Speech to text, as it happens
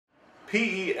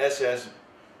PESS-50,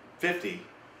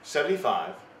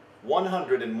 75,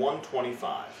 100, and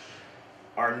 125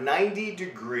 are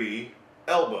 90-degree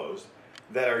elbows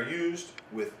that are used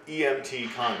with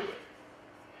EMT conduit.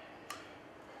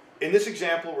 In this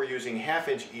example, we're using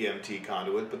half-inch EMT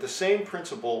conduit, but the same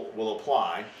principle will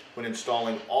apply when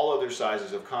installing all other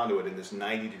sizes of conduit in this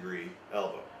 90-degree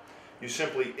elbow. You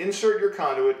simply insert your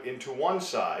conduit into one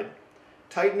side,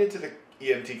 tighten it to the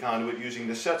EMT conduit using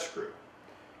the set screw.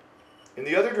 In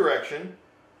the other direction,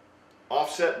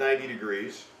 offset 90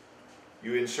 degrees,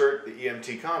 you insert the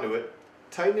EMT conduit,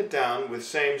 tighten it down with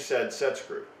same said set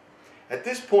screw. At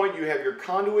this point, you have your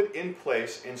conduit in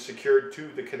place and secured to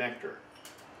the connector.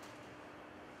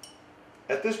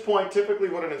 At this point, typically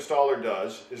what an installer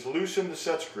does is loosen the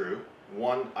set screw.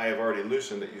 One I have already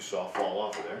loosened that you saw fall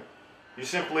off of there. You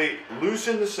simply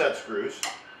loosen the set screws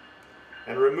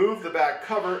and remove the back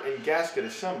cover and gasket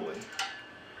assembly,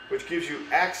 which gives you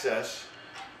access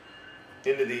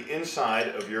into the inside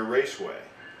of your raceway.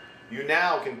 You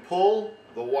now can pull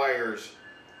the wires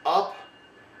up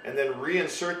and then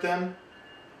reinsert them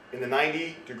in the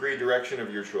 90-degree direction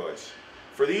of your choice.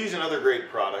 For these and other great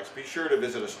products, be sure to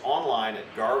visit us online at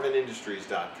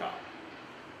garvinindustries.com.